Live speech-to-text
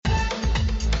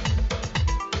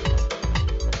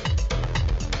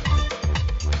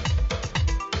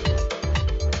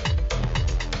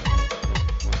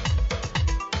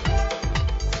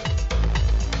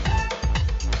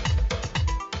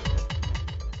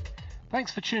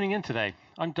Thanks for tuning in today.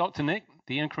 I'm Dr. Nick,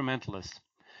 the Incrementalist.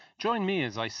 Join me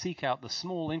as I seek out the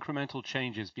small incremental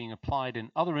changes being applied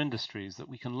in other industries that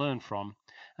we can learn from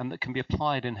and that can be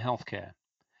applied in healthcare.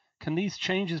 Can these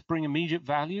changes bring immediate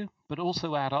value, but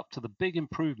also add up to the big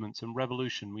improvements and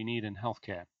revolution we need in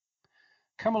healthcare?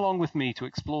 Come along with me to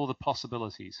explore the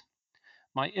possibilities.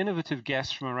 My innovative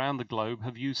guests from around the globe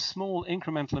have used small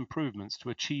incremental improvements to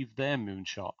achieve their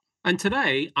moonshot. And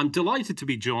today, I'm delighted to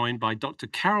be joined by Dr.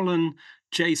 Carolyn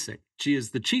Jasik. She is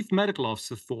the Chief Medical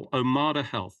Officer for Omada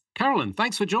Health. Carolyn,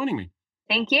 thanks for joining me.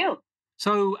 Thank you.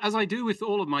 So, as I do with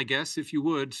all of my guests, if you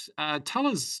would, tell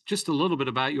us just a little bit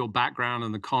about your background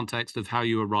and the context of how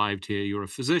you arrived here. You're a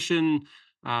physician,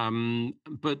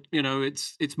 but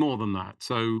it's more than that.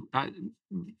 So,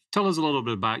 tell us a little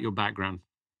bit about your background.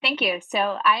 Thank you.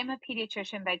 So, I'm a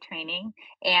pediatrician by training,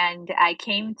 and I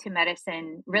came to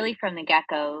medicine really from the get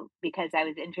go because I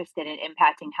was interested in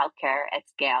impacting healthcare at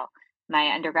scale. My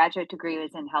undergraduate degree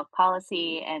was in health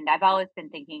policy, and I've always been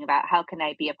thinking about how can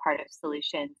I be a part of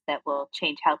solutions that will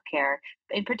change healthcare,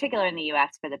 in particular in the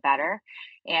US, for the better.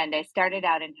 And I started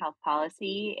out in health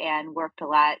policy and worked a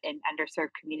lot in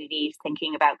underserved communities,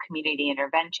 thinking about community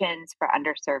interventions for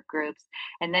underserved groups.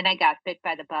 And then I got bit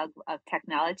by the bug of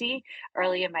technology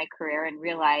early in my career and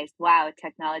realized, wow,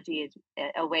 technology is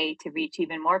a way to reach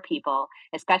even more people,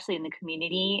 especially in the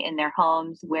community, in their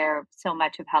homes, where so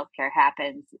much of healthcare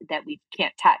happens that we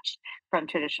can't touch from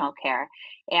traditional care.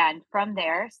 And from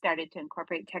there, started to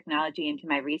incorporate technology into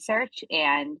my research,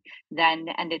 and then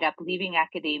ended up leaving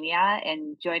academia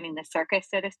and joining the circus,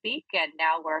 so to speak, and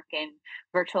now work in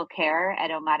virtual care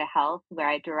at Omada Health, where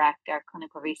I direct our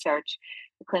clinical research,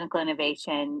 clinical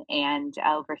innovation, and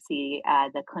oversee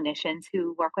the clinicians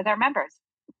who work with our members.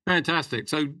 Fantastic.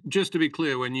 So just to be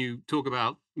clear, when you talk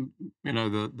about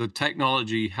the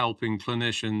technology helping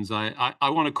clinicians, I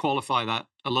want to qualify that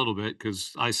a little bit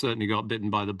because I certainly got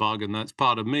bitten by the bug and that's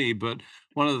part of me. But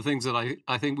one of the things that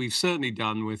I think we've certainly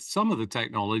done with some of the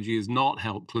technology is not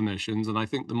help clinicians. And I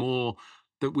think the more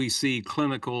that we see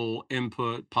clinical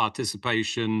input,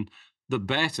 participation, the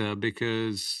better,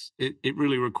 because it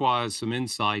really requires some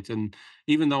insight. And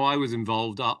even though I was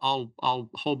involved, I'll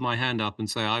hold my hand up and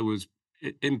say I was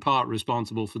in part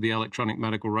responsible for the electronic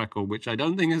medical record, which I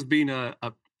don't think has been a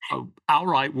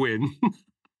outright win,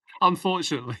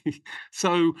 unfortunately.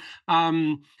 So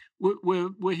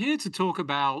we're here to talk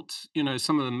about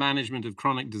some of the management of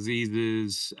chronic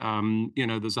diseases.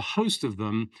 There's a host of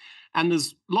them, and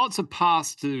there's lots of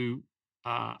paths to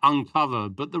uncover.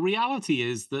 But the reality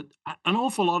is that an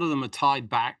awful lot of them are tied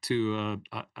back to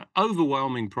a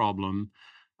overwhelming problem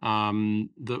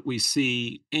that we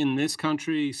see in this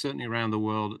country, certainly around the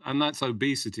world, and that's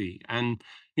obesity. And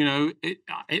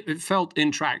it felt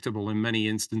intractable in many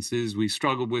instances. We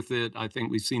struggled with it. I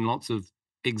think we've seen lots of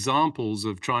examples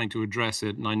of trying to address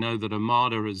it, and I know that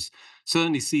Omada has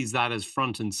certainly sees that as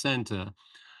front and center.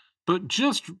 But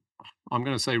just, I'm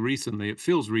going to say recently, it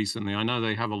feels recently. I know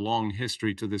they have a long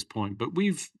history to this point, but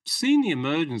we've seen the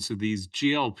emergence of these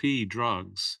GLP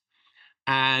drugs,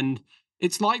 and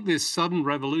it's like this sudden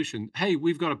revolution. Hey,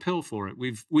 we've got a pill for it.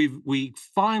 We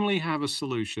finally have a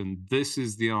solution. This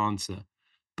is the answer.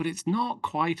 But it's not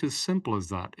quite as simple as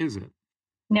that, is it?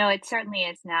 No, it certainly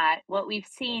is not. What we've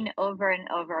seen over and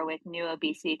over with new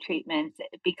obesity treatments,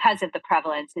 because of the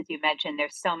prevalence, as you mentioned,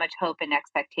 there's so much hope and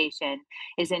expectation,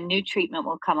 is a new treatment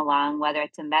will come along, whether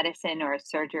it's a medicine or a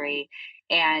surgery.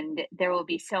 And there will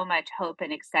be so much hope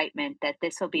and excitement that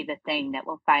this will be the thing that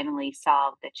will finally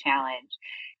solve the challenge.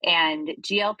 And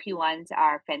GLP-1s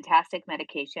are fantastic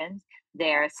medications.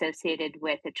 They're associated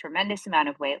with a tremendous amount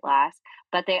of weight loss,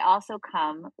 but they also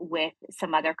come with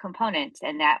some other components.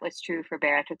 And that was true for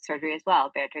bariatric surgery as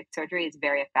well. Bariatric surgery is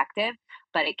very effective,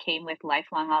 but it came with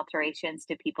lifelong alterations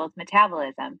to people's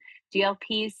metabolism.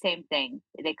 GLPs, same thing.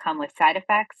 They come with side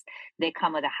effects, they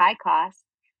come with a high cost.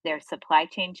 There's supply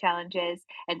chain challenges.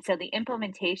 And so the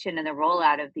implementation and the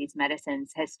rollout of these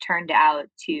medicines has turned out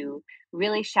to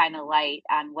really shine a light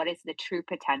on what is the true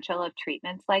potential of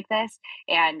treatments like this.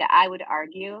 And I would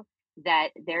argue that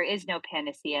there is no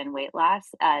panacea in weight loss.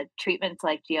 Treatments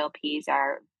like GLPs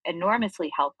are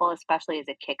enormously helpful, especially as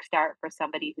a kickstart for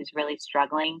somebody who's really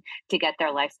struggling to get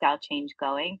their lifestyle change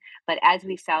going. But as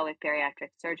we saw with bariatric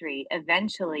surgery,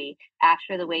 eventually,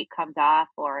 after the weight comes off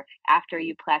or after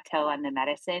you plateau on the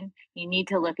medicine, you need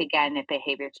to look again at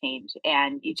behavior change.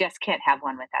 And you just can't have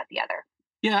one without the other.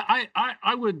 Yeah,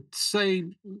 I would say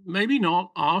maybe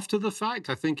not after the fact.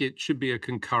 I think it should be a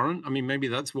concurrent. I mean, maybe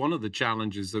that's one of the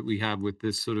challenges that we have with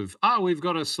this sort of, we've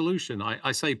got a solution.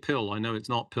 I say pill. I know it's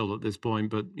not pill at this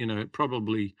point, but it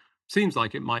probably seems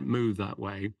like it might move that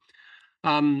way.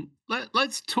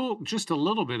 let's talk just a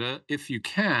little bit, if you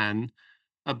can,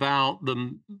 about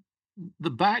the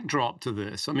backdrop to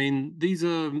this. I mean,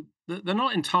 they're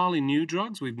not entirely new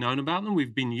drugs. We've known about them.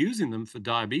 We've been using them for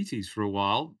diabetes for a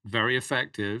while. Very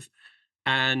effective.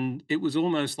 And it was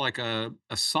almost like a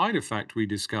side effect we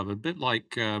discovered, a bit like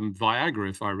Viagra,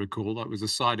 if I recall. That was a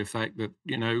side effect that,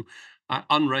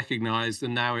 unrecognized,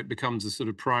 and now it becomes a sort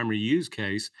of primary use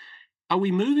case. Are we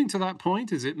moving to that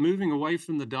point? Is it moving away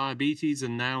from the diabetes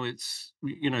and now it's,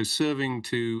 serving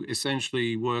to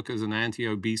essentially work as an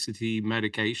anti-obesity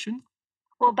medication?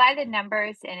 Well, by the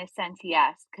numbers, in a sense,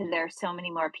 yes, because there are so many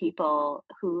more people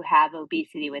who have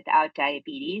obesity without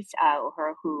diabetes,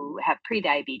 or who have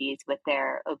prediabetes with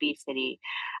their obesity.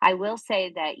 I will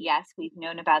say that, yes, we've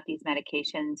known about these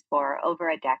medications for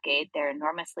over a decade. They're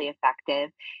enormously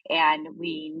effective, and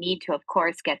we need to, of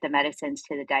course, get the medicines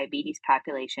to the diabetes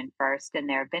population first. And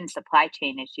there have been supply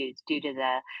chain issues due to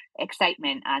the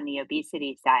excitement on the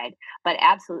obesity side. But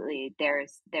absolutely,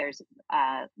 there's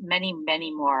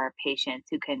many more patients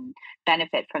who can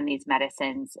benefit from these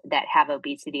medicines that have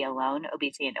obesity alone,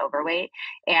 obesity and overweight.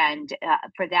 And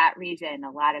for that reason,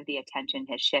 a lot of the attention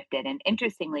has shifted. And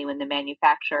interestingly, when the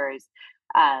manufacturers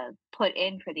put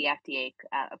in for the FDA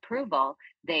approval,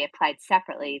 they applied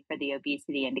separately for the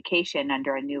obesity indication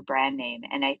under a new brand name.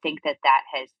 And I think that that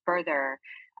has further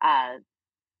uh,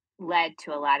 led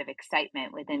to a lot of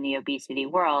excitement within the obesity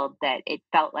world, that it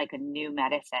felt like a new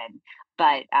medicine,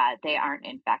 but they aren't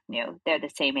in fact new. They're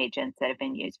the same agents that have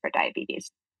been used for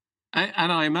diabetes.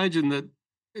 And I imagine that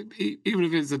even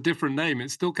if it's a different name,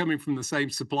 it's still coming from the same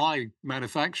supply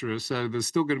manufacturer. So there's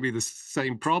still going to be the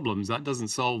same problems. That doesn't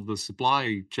solve the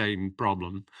supply chain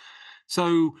problem.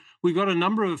 So we've got a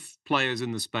number of players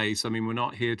in the space. I mean, we're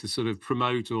not here to sort of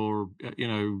promote or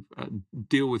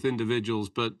deal with individuals,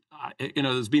 but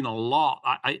there's been a lot.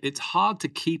 It's hard to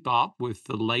keep up with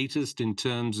the latest in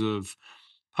terms of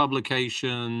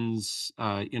publications,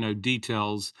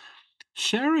 details.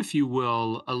 Share, if you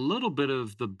will, a little bit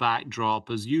of the backdrop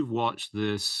as you've watched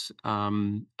this,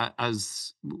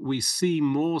 as we see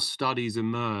more studies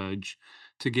emerge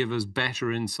to give us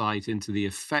better insight into the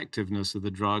effectiveness of the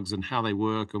drugs and how they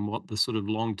work and what the sort of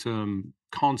long term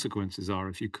consequences are,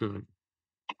 if you could.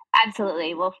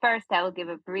 Absolutely. Well, first, I will give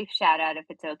a brief shout out, if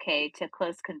it's okay, to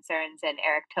Close Concerns and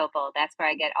Eric Topol. That's where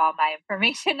I get all my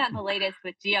information on the latest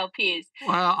with GLPs.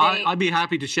 Well, They I'd be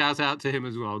happy to shout out to him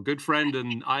as well. Good friend,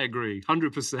 and I agree,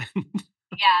 100%.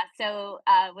 Yeah, so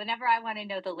whenever I want to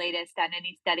know the latest on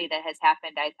any study that has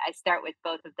happened, I start with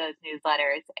both of those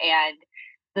newsletters. And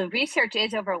the research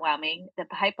is overwhelming. The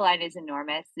pipeline is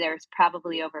enormous. There's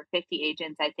probably over 50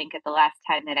 agents, I think, at the last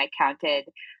time that I counted,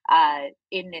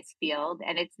 in this field.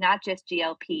 And it's not just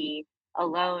GLP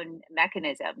alone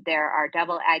mechanism. There are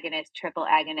double agonists, triple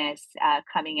agonists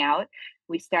coming out.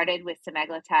 We started with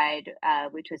semaglutide,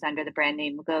 which was under the brand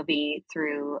name Wegovy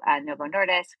through Novo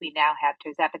Nordisk. We now have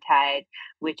tirzepatide,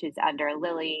 which is under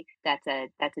Lilly. That's a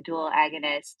dual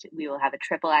agonist. We will have a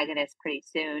triple agonist pretty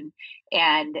soon,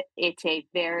 and it's a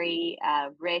very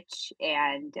rich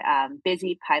and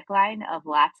busy pipeline of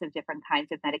lots of different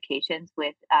kinds of medications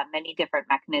with many different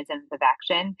mechanisms of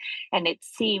action. And it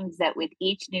seems that with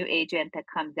each new agent that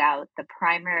comes out, the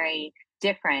primary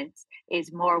difference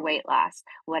is more weight loss.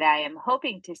 What I am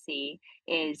hoping to see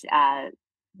is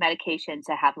medications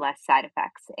that have less side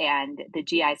effects, and the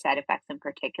GI side effects in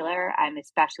particular. I'm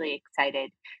especially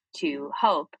excited to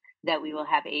hope that we will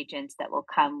have agents that will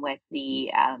come with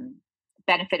the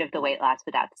benefit of the weight loss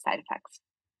without the side effects.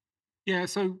 Yeah,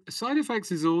 so side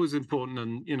effects is always important,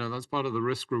 and that's part of the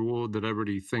risk reward that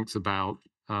everybody thinks about.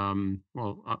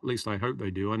 Well, at least I hope they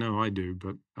do. I know I do,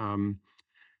 but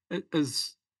a-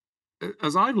 as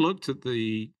as I've looked at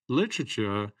the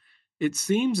literature, it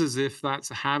seems as if that's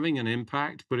having an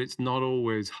impact, but it's not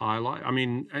always highlight. I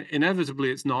mean,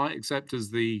 inevitably it's not, except as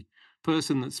the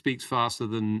person that speaks faster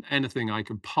than anything I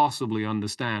could possibly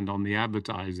understand on the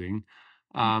advertising.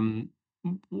 Um,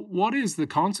 what is the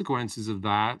consequences of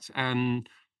that, and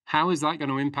how is that going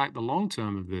to impact the long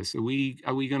term of this? Are we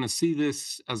going to see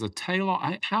this as a tail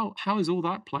off? How is all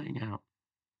that playing out?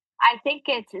 I think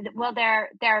it's well,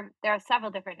 there are several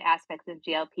different aspects of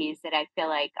GLPs that I feel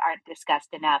like aren't discussed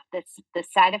enough. The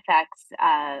side effects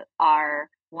are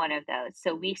one of those.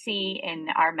 So we see in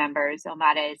our members,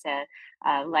 Omada is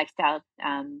a lifestyle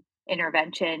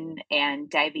intervention and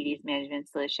diabetes management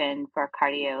solution for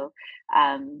cardio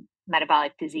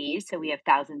metabolic disease. So we have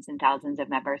thousands and thousands of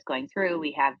members going through.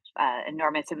 We have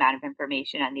enormous amount of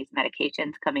information on these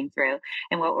medications coming through,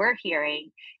 and what we're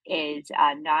hearing is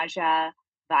nausea,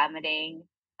 vomiting,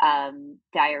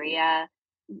 diarrhea,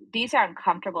 these are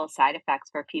uncomfortable side effects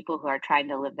for people who are trying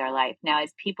to live their life. Now,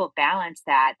 as people balance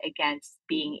that against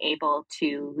being able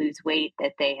to lose weight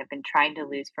that they have been trying to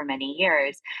lose for many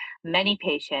years, many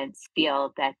patients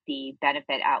feel that the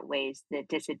benefit outweighs the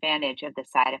disadvantage of the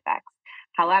side effects.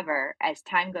 However, as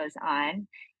time goes on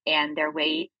and their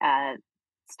weight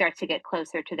starts to get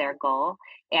closer to their goal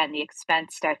and the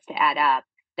expense starts to add up,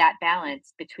 that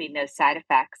balance between those side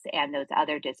effects and those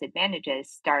other disadvantages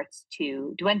starts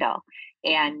to dwindle.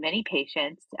 And many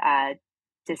patients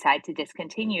decide to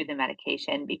discontinue the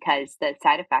medication because the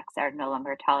side effects are no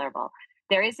longer tolerable.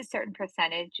 There is a certain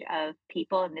percentage of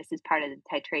people, and this is part of the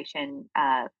titration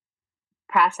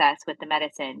process with the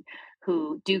medicine,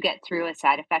 who do get through a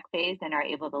side effect phase and are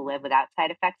able to live without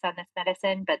side effects on this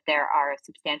medicine. But there are a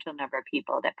substantial number of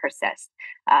people that persist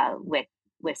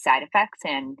with side effects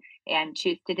and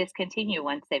choose to discontinue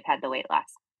once they've had the weight loss.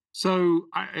 So,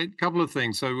 a couple of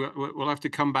things. So, we'll have to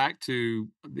come back to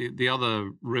the other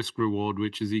risk reward,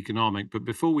 which is economic. But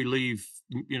before we leave,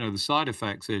 the side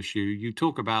effects issue, you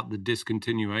talk about the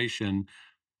discontinuation.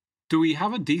 Do we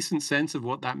have a decent sense of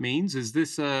what that means? Is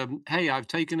this, hey, I've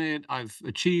taken it, I've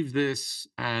achieved this,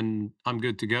 and I'm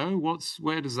good to go?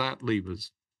 Where does that leave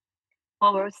us?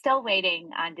 Well, we're still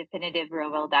waiting on definitive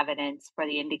real world evidence for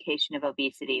the indication of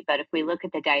obesity. But if we look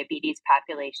at the diabetes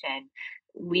population,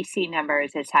 we see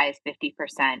numbers as high as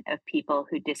 50% of people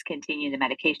who discontinue the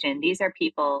medication. These are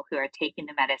people who are taking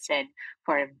the medicine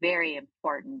for a very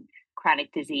important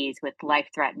chronic disease with life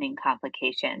threatening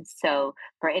complications. So,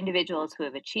 for individuals who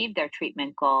have achieved their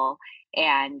treatment goal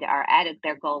and are at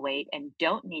their goal weight and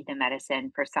don't need the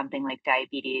medicine for something like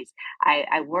diabetes,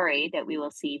 I worry that we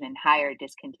will see even higher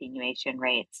discontinuation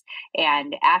rates.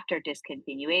 And after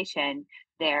discontinuation,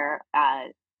 there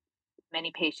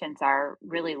many patients are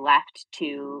really left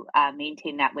to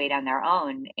maintain that weight on their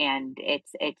own, and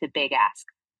it's a big ask.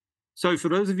 So, for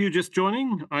those of you just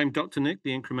joining, I'm Dr. Nick,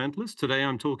 the Incrementalist. Today,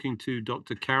 I'm talking to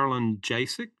Dr. Carolyn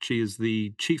Jasik. She is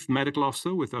the Chief Medical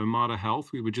Officer with Omada Health.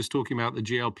 We were just talking about the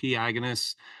GLP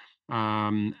agonists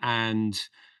and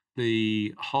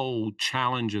the whole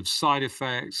challenge of side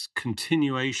effects,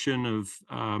 continuation of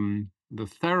the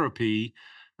therapy,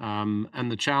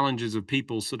 and the challenges of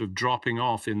people sort of dropping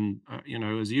off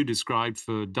as you described,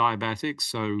 for diabetics.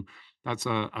 So that's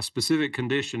a specific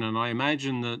condition. And I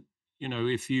imagine that,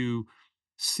 if you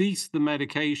cease the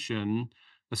medication,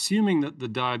 assuming that the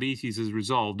diabetes is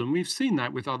resolved, and we've seen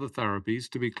that with other therapies,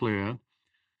 to be clear,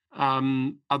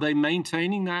 are they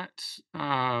maintaining that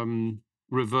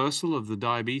reversal of the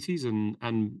diabetes and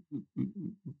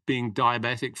being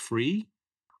diabetic free?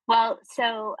 Well,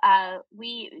 so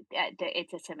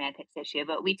it's a semantics issue,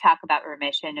 but we talk about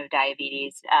remission of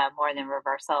diabetes more than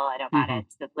reversal at Omada. Hmm.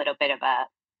 It's a little bit of a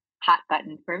hot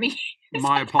button for me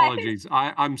My sometimes. apologies.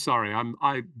 I'm sorry.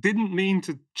 I didn't mean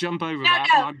to jump over No, that,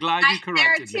 and no. I'm glad you There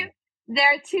are corrected two. me.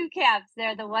 There are two camps. There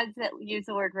are the ones that use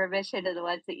the word remission and the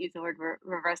ones that use the word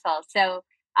reversal. So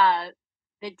uh,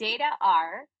 the data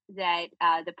are that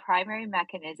the primary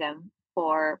mechanism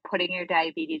for putting your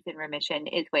diabetes in remission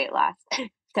is weight loss.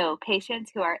 So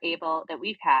patients who are able that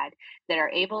we've had that are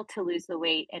able to lose the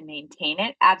weight and maintain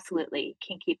it absolutely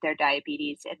can keep their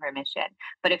diabetes in remission.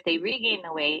 But if they regain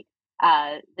the weight,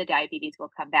 the diabetes will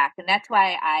come back, and that's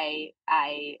why I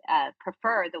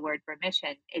prefer the word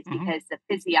remission. Is Hmm. because the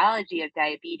physiology of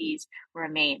diabetes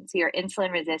remains. Your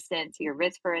insulin resistance, your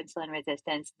risk for insulin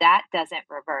resistance, that doesn't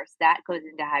reverse. That goes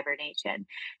into hibernation,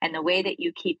 and the way that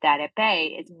you keep that at bay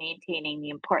is maintaining the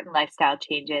important lifestyle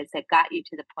changes that got you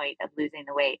to the point of losing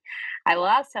the weight. I will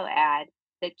also add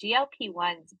that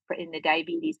GLP-1s in the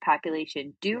diabetes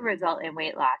population do result in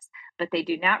weight loss, but they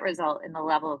do not result in the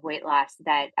level of weight loss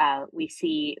that we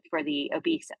see for the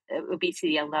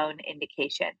obesity alone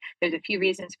indication. There's a few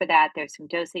reasons for that. There's some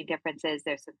dosing differences.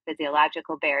 There's some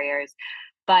physiological barriers.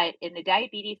 But in the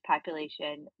diabetes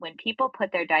population, when people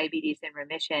put their diabetes in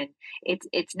remission,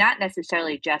 it's not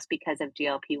necessarily just because of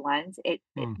GLP-1s. It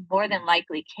more than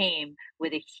likely came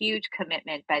with a huge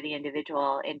commitment by the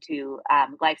individual into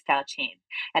lifestyle change.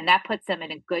 And that puts them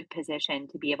in a good position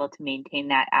to be able to maintain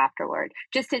that afterward.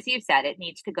 Just as you said, it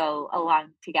needs to go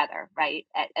along together, right,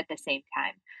 at the same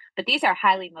time. But these are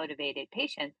highly motivated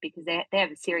patients because they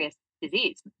have a serious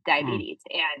disease, Hmm. diabetes.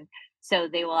 And so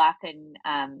they will often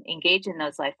engage in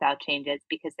those lifestyle changes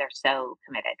because they're so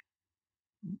committed.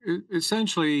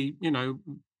 Essentially,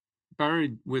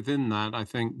 buried within that, I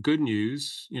think good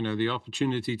news, the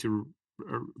opportunity to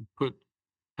put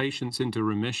patients into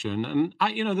remission. And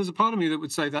there's a part of me that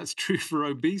would say that's true for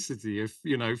obesity. If,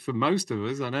 for most of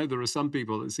us, I know there are some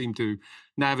people that seem to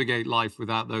navigate life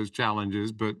without those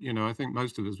challenges, but, I think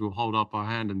most of us will hold up our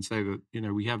hand and say that,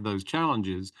 we have those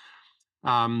challenges.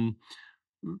 Um,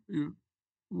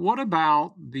 what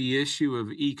about the issue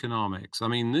of economics? I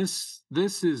mean, this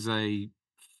is a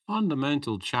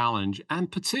fundamental challenge,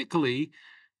 and particularly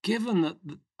given that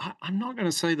I'm not going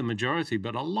to say the majority,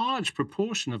 but a large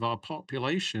proportion of our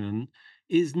population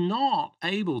is not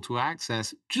able to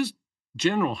access just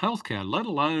general healthcare, let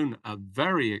alone a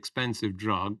very expensive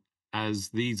drug, as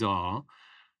these are.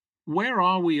 Where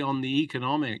are we on the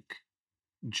economic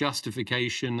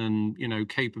justification and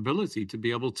capability to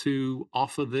be able to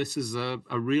offer this as a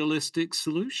realistic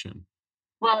solution?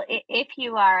 Well, if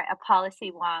you are a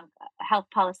policy wonk, a health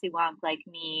policy wonk like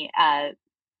me,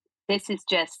 this is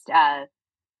just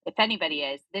if anybody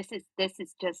is, this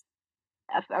is just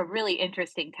a really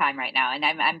interesting time right now, and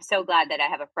I'm so glad that I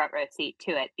have a front row seat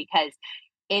to it because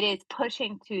it is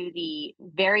pushing to the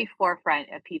very forefront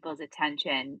of people's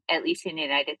attention, at least in the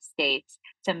United States,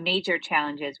 some major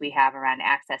challenges we have around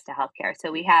access to healthcare.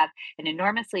 So we have an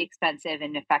enormously expensive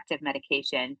and effective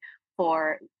medication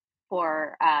for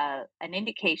an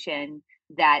indication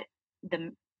that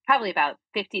the probably about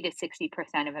 50 to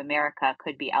 60% of America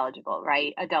could be eligible,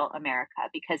 right? Adult America,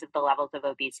 because of the levels of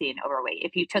obesity and overweight.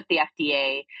 If you took the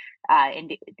FDA,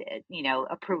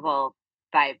 approval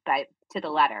by to the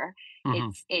letter, Hmm.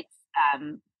 it's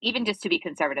even just to be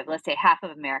conservative. Let's say half of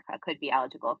America could be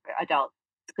eligible for adults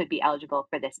could be eligible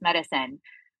for this medicine.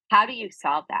 How do you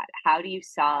solve that? How do you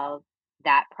solve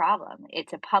that problem?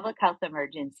 It's a public health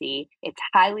emergency. It's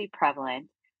highly prevalent,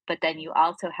 but then you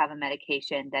also have a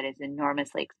medication that is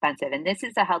enormously expensive. And this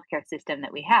is the healthcare system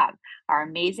that we have. Our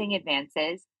amazing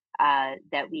advances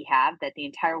that we have, that the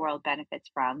entire world benefits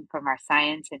from our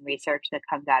science and research that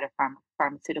comes out of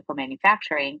pharmaceutical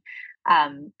manufacturing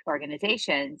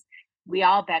organizations. We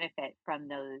all benefit from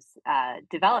those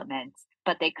developments,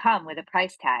 but they come with a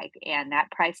price tag, and that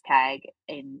price tag,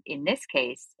 in this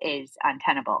case, is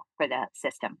untenable for the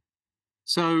system.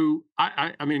 So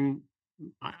I mean,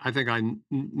 I think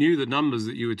knew the numbers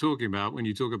that you were talking about when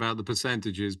you talk about the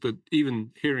percentages, but even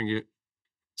hearing it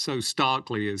so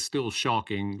starkly is still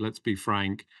shocking. Let's be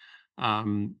frank.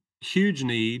 Huge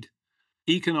need,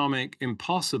 economic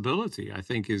impossibility, I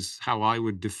think, is how I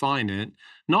would define it.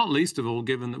 Not least of all,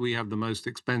 given that we have the most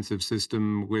expensive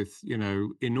system with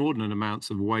inordinate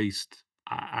amounts of waste,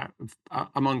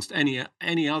 amongst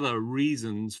any other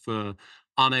reasons for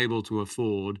unable to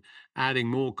afford. Adding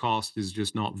more cost is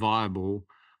just not viable.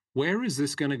 Where is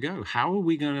this going to go? How are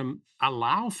we going to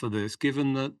allow for this,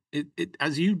 given that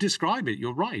as you describe it,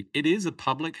 you're right. It is a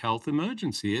public health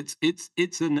emergency.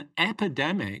 It's an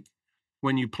epidemic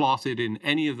when you plot it in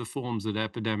any of the forms that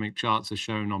epidemic charts are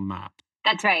shown on maps.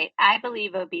 That's right. I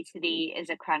believe obesity is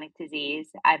a chronic disease.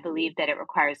 I believe that it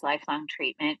requires lifelong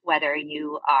treatment, whether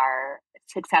you are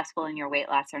successful in your weight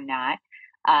loss or not.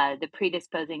 The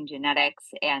predisposing genetics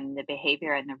and the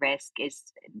behavior and the risk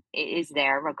is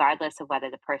there, regardless of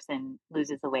whether the person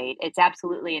loses the weight. It's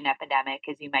absolutely an epidemic,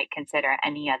 as you might consider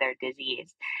any other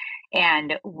disease.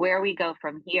 And where we go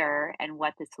from here and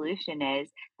what the solution is,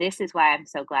 this is why I'm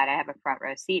so glad I have a front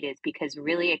row seat, is because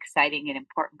really exciting and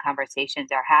important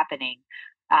conversations are happening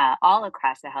all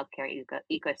across the healthcare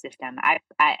ecosystem.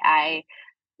 I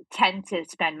tend to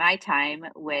spend my time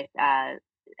with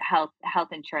health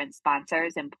insurance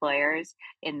sponsors, employers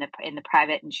in the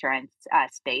private insurance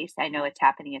space. I know it's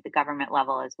happening at the government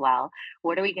level as well.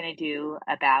 What are we going to do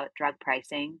about drug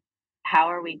pricing? How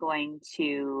are we going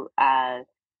to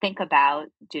think about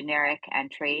generic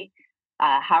entry?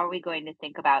 How are we going to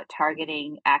think about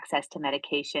targeting access to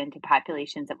medication to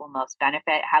populations that will most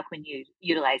benefit? How can you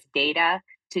utilize data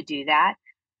to do that?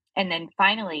 And then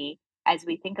finally, as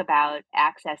we think about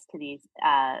access to these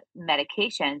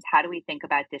medications, how do we think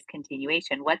about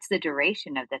discontinuation? What's the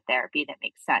duration of the therapy that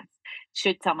makes sense?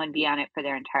 Should someone be on it for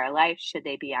their entire life? Should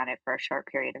they be on it for a short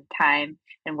period of time?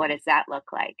 And what does that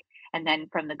look like? And then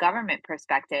from the government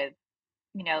perspective,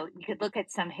 you could look at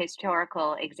some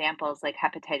historical examples like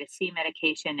hepatitis C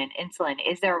medication and insulin.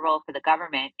 Is there a role for the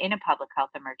government in a public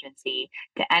health emergency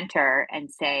to enter and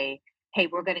say, hey,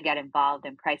 we're going to get involved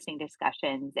in pricing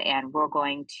discussions and we're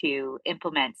going to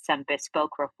implement some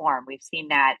bespoke reform? We've seen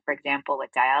that, for example, with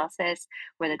dialysis,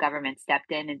 where the government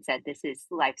stepped in and said, this is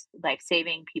life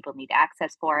saving. People need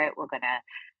access for it. We're going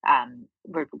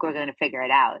to figure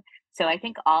it out. So I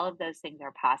think all of those things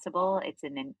are possible. It's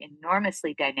an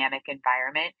enormously dynamic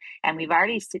environment, and we've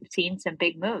already seen some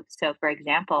big moves. So, for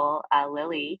example,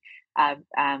 Lilly, uh,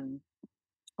 um,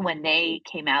 when they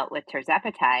came out with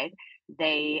tirzepatide,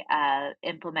 they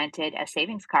implemented a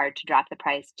savings card to drop the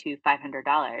price to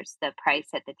 $500. The price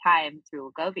at the time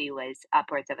through Wegovy was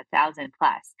upwards of 1,000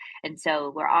 plus. And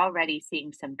so we're already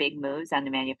seeing some big moves on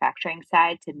the manufacturing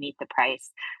side to meet the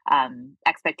price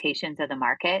expectations of the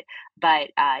market.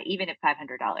 But even at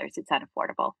 $500, it's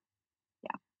unaffordable.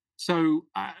 Yeah. So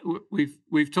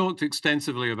we've talked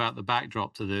extensively about the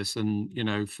backdrop to this,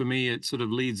 and for me, it sort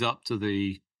of leads up to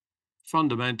the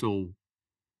fundamental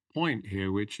point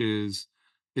here, which is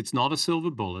it's not a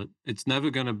silver bullet. It's never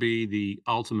going to be the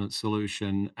ultimate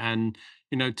solution. And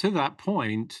to that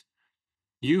point,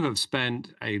 you have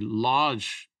spent a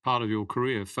large part of your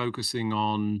career focusing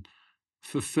on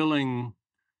fulfilling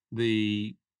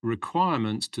the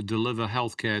requirements to deliver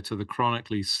healthcare to the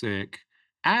chronically sick.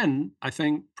 And I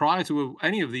think prior to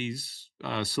any of these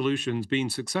solutions being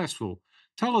successful,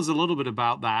 tell us a little bit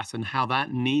about that and how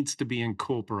that needs to be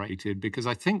incorporated, because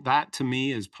I think that to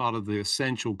me is part of the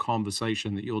essential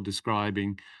conversation that you're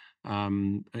describing,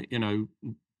 um, uh, you know,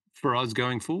 for us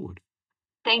going forward.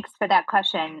 Thanks for that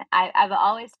question. I've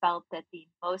always felt that the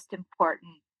most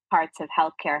important parts of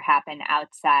healthcare happen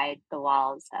outside the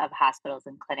walls of hospitals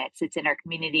and clinics. It's in our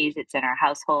communities, it's in our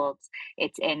households,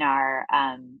 it's in our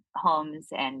homes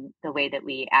and the way that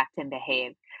we act and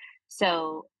behave.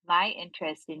 So, my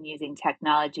interest in using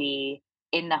technology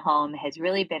in the home has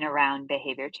really been around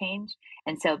behavior change.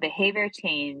 And so, behavior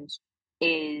change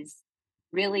is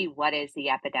really what is the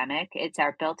epidemic. It's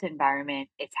our built environment,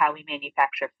 it's how we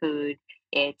manufacture food,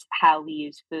 it's how we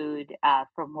use food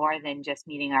for more than just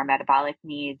meeting our metabolic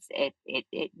needs. It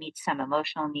meets some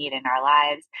emotional need in our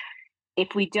lives.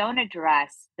 If we don't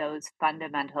address those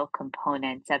fundamental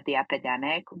components of the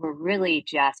epidemic, we're really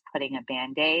just putting a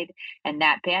band aid. And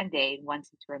that band aid, once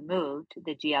it's removed,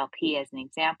 the GLP as an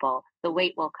example, the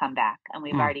weight will come back. And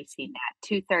we've Hmm. already seen that.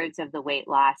 Two-thirds of the weight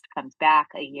lost comes back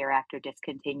a year after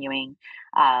discontinuing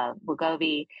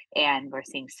Wegovy. And we're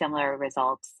seeing similar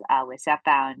results with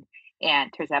Zepbound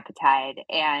and tirzepatide.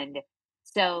 And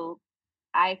so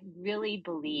I really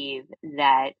believe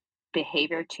that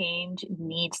behavior change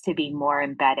needs to be more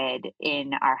embedded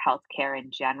in our healthcare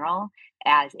in general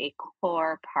as a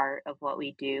core part of what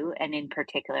we do, and in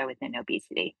particular within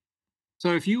obesity.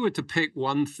 So if you were to pick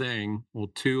one thing or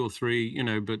two or three,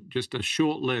 but just a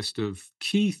short list of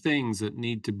key things that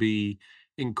need to be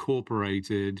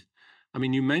incorporated. I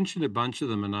mean, you mentioned a bunch of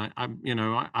them, and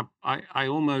I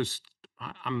almost,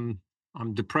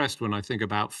 I'm depressed when I think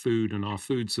about food and our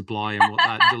food supply and what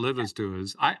that delivers to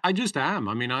us. I just am.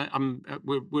 I mean,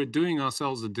 we're doing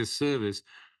ourselves a disservice.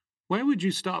 Where would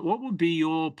you start? What would be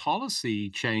your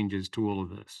policy changes to all of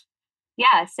this?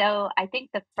 Yeah, so I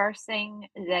think the first thing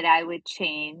that I would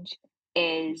change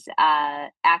is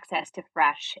access to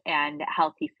fresh and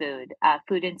healthy food.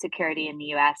 Food insecurity in the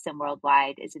US and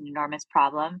worldwide is an enormous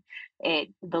problem. The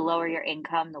lower your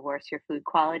income, the worse your food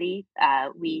quality.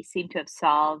 We seem to have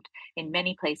solved in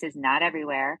many places, not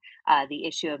everywhere, the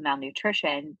issue of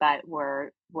malnutrition, but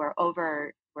we're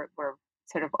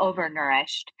sort of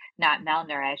overnourished, not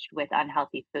malnourished with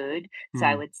unhealthy food. So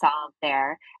I Hmm. would solve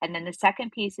there. And then the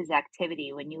second piece is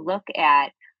activity. When you look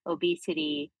at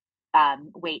obesity,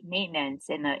 weight maintenance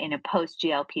in a post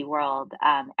GLP world,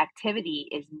 activity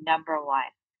is number one.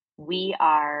 We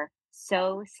are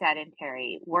so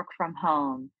sedentary, work from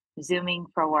home, zooming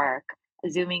for work,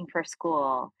 zooming for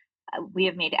school. We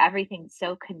have made everything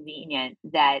so convenient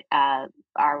that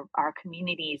our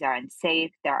communities are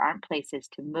unsafe. There aren't places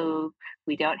to move.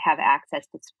 We don't have access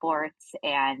to sports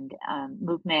and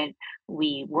movement.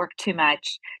 We work too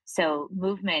much. So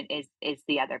movement is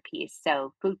the other piece.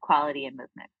 So food quality and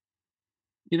movement.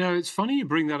 It's funny you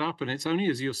bring that up, and it's only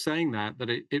as you're saying that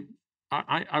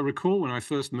I recall when I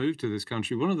first moved to this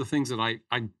country, one of the things that I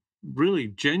really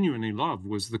genuinely loved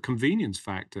was the convenience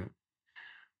factor.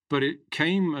 But it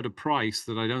came at a price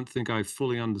that I don't think I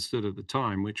fully understood at the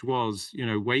time, which was,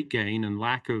 weight gain and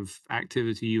lack of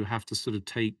activity. You have to sort of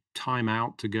take time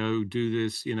out to go do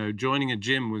this. Joining a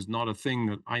gym was not a thing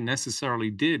that I necessarily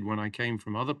did when I came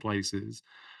from other places.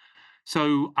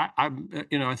 So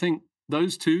I think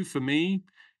those two for me,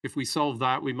 if we solve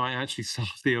that, we might actually solve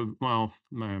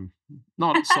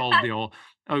not solve the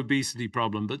obesity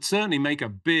problem, but certainly make a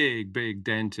big, big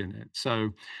dent in it.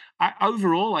 So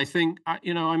overall, I think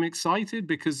I'm excited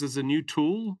because there's a new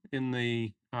tool in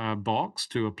the box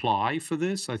to apply for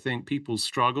this. I think people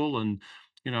struggle, and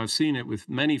I've seen it with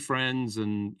many friends,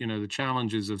 and the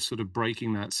challenges of sort of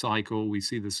breaking that cycle. We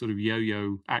see the sort of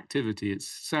yo-yo activity. It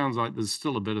sounds like there's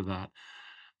still a bit of that,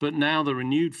 but now the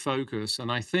renewed focus,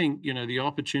 and I think the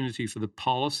opportunity for the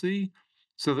policy,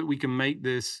 so that we can make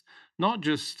this not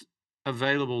just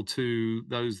available to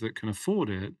those that can afford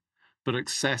it, but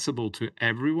accessible to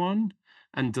everyone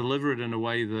and deliver it in a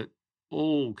way that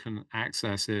all can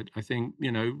access it, I think,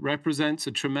 represents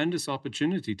a tremendous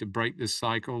opportunity to break this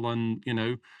cycle and,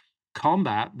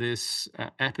 combat this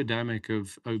epidemic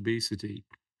of obesity.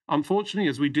 Unfortunately,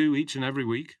 as we do each and every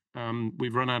week,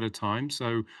 we've run out of time.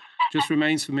 So just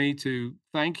remains for me to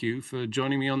thank you for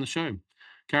joining me on the show.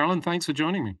 Carolyn, thanks for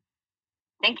joining me.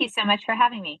 Thank you so much for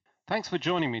having me. Thanks for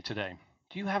joining me today.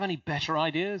 Do you have any better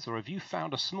ideas, or have you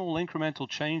found a small incremental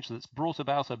change that's brought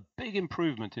about a big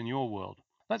improvement in your world?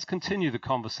 Let's continue the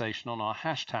conversation on our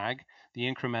hashtag, The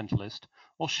Incrementalist,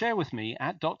 or share with me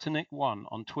at Dr. Nick1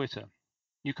 on Twitter.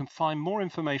 You can find more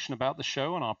information about the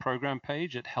show on our program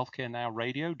page at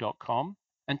healthcarenowradio.com.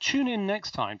 And tune in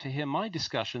next time to hear my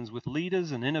discussions with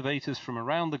leaders and innovators from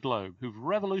around the globe who've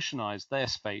revolutionized their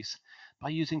space by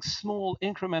using small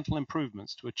incremental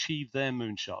improvements to achieve their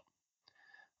moonshot.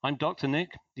 I'm Dr.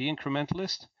 Nick, the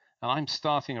Incrementalist, and I'm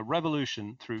starting a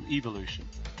revolution through evolution.